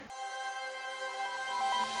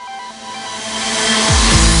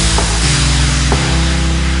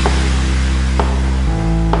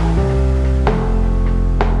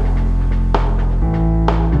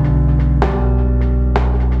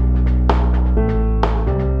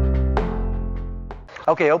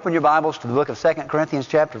Okay, open your Bibles to the book of 2 Corinthians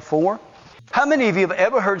chapter 4. How many of you have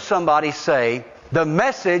ever heard somebody say, the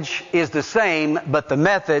message is the same, but the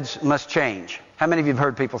methods must change? How many of you have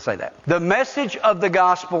heard people say that? The message of the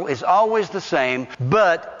gospel is always the same,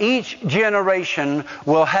 but each generation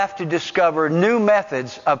will have to discover new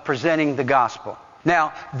methods of presenting the gospel.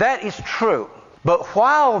 Now, that is true. But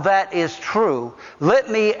while that is true,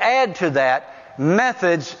 let me add to that,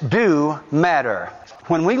 methods do matter.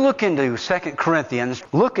 When we look into 2 Corinthians,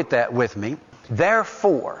 look at that with me.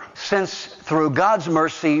 Therefore, since through God's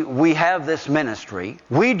mercy we have this ministry,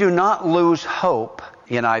 we do not lose hope.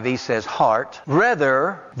 NIV says heart.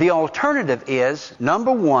 Rather, the alternative is,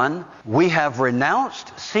 number one, we have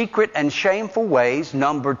renounced secret and shameful ways.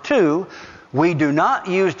 Number two, we do not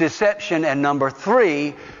use deception. And number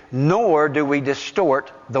three, nor do we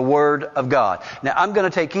distort the Word of God. Now, I'm going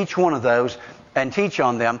to take each one of those and teach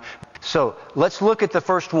on them. So, let's look at the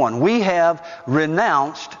first one. We have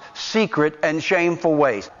renounced secret and shameful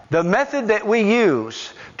ways. The method that we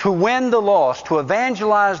use to win the lost, to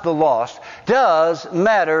evangelize the lost, does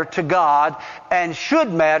matter to God and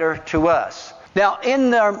should matter to us. Now,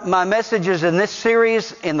 in my messages in this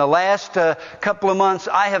series, in the last couple of months,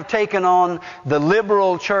 I have taken on the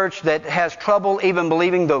liberal church that has trouble even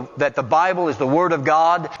believing that the Bible is the Word of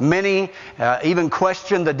God. Many even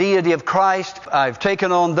question the deity of Christ. I've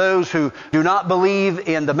taken on those who do not believe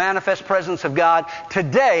in the manifest presence of God.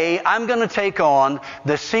 Today, I'm going to take on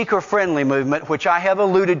the seeker-friendly movement, which I have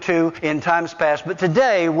alluded to in times past. But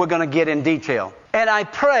today, we're going to get in detail. And I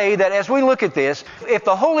pray that as we look at this, if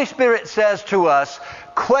the Holy Spirit says to us,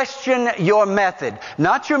 question your method,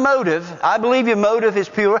 not your motive. I believe your motive is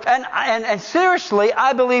pure. And seriously,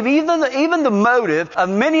 I believe even the motive of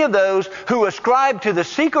many of those who ascribe to the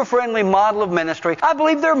seeker-friendly model of ministry, I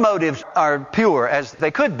believe their motives are pure as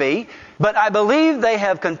they could be. But I believe they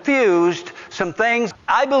have confused some things.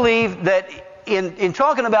 I believe that in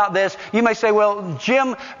talking about this, you may say, well,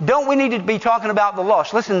 Jim, don't we need to be talking about the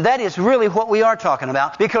lost? Listen, that is really what we are talking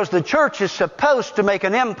about, because the church is supposed to make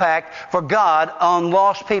an impact for God on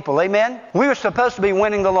lost people. Amen? We are supposed to be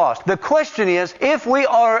winning the lost. The question is, if we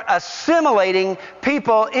are assimilating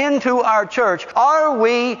people into our church, are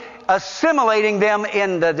we assimilating them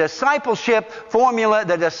in the discipleship formula,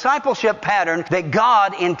 the discipleship pattern that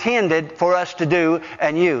God intended for us to do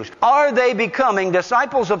and use? Are they becoming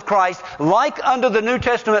disciples of Christ like under the New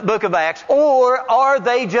Testament book of Acts, or are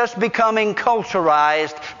they just becoming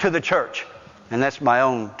culturized to the church? And that's my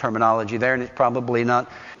own terminology there, and it's probably not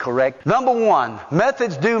correct. Number one,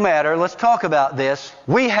 methods do matter. Let's talk about this.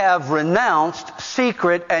 We have renounced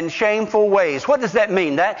secret and shameful ways. What does that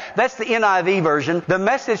mean? That's the NIV version. The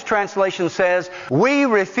Message translation says, we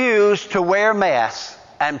refuse to wear masks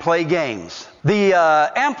and play games. The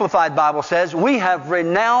Amplified Bible says, we have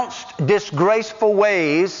renounced disgraceful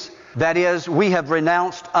ways. That is, we have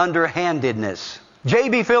renounced underhandedness.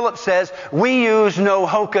 J.B. Phillips says, we use no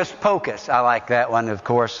hocus pocus. I like that one, of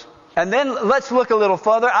course. And then let's look a little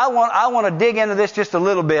further. I want to dig into this just a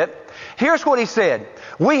little bit. Here's what he said.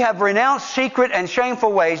 We have renounced secret and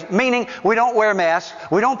shameful ways, meaning we don't wear masks,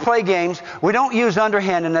 we don't play games, we don't use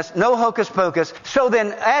underhandedness, no hocus pocus. So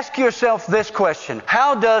then ask yourself this question.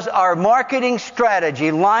 How does our marketing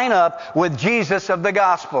strategy line up with Jesus of the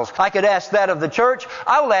Gospels? I could ask that of the church.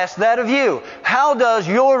 I will ask that of you. How does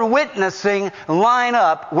your witnessing line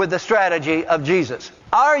up with the strategy of Jesus?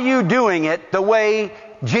 Are you doing it the way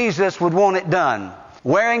Jesus would want it done?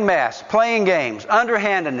 Wearing masks, playing games,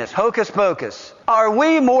 underhandedness, hocus pocus. Are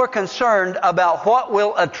we more concerned about what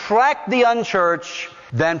will attract the unchurched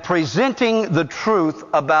than presenting the truth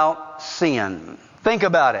about sin? Think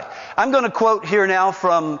about it. I'm going to quote here now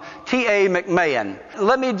from T.A. McMahon.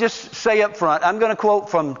 Let me just say up front, I'm going to quote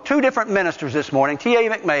from two different ministers this morning, T.A.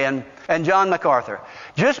 McMahon and John MacArthur.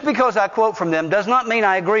 Just because I quote from them does not mean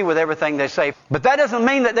I agree with everything they say. But that doesn't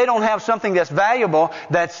mean that they don't have something that's valuable,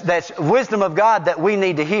 that's wisdom of God that we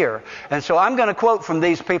need to hear. And so I'm going to quote from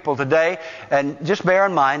these people today, and just bear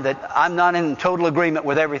in mind that I'm not in total agreement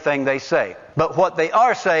with everything they say. But what they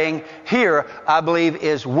are saying here, I believe,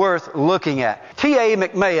 is worth looking at. T.A.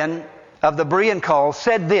 McMahon of the Berean Call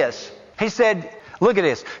said this. He said, look at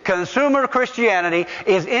this. Consumer Christianity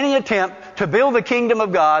is any attempt to build the kingdom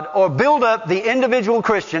of God or build up the individual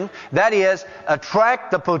Christian, that is,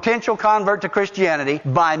 attract the potential convert to Christianity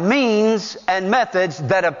by means and methods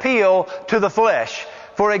that appeal to the flesh.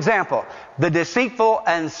 For example, the deceitful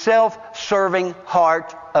and self-serving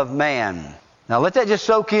heart of man. Now let that just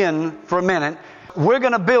soak in for a minute. We're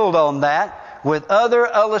going to build on that with other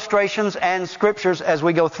illustrations and scriptures as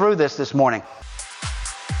we go through this morning.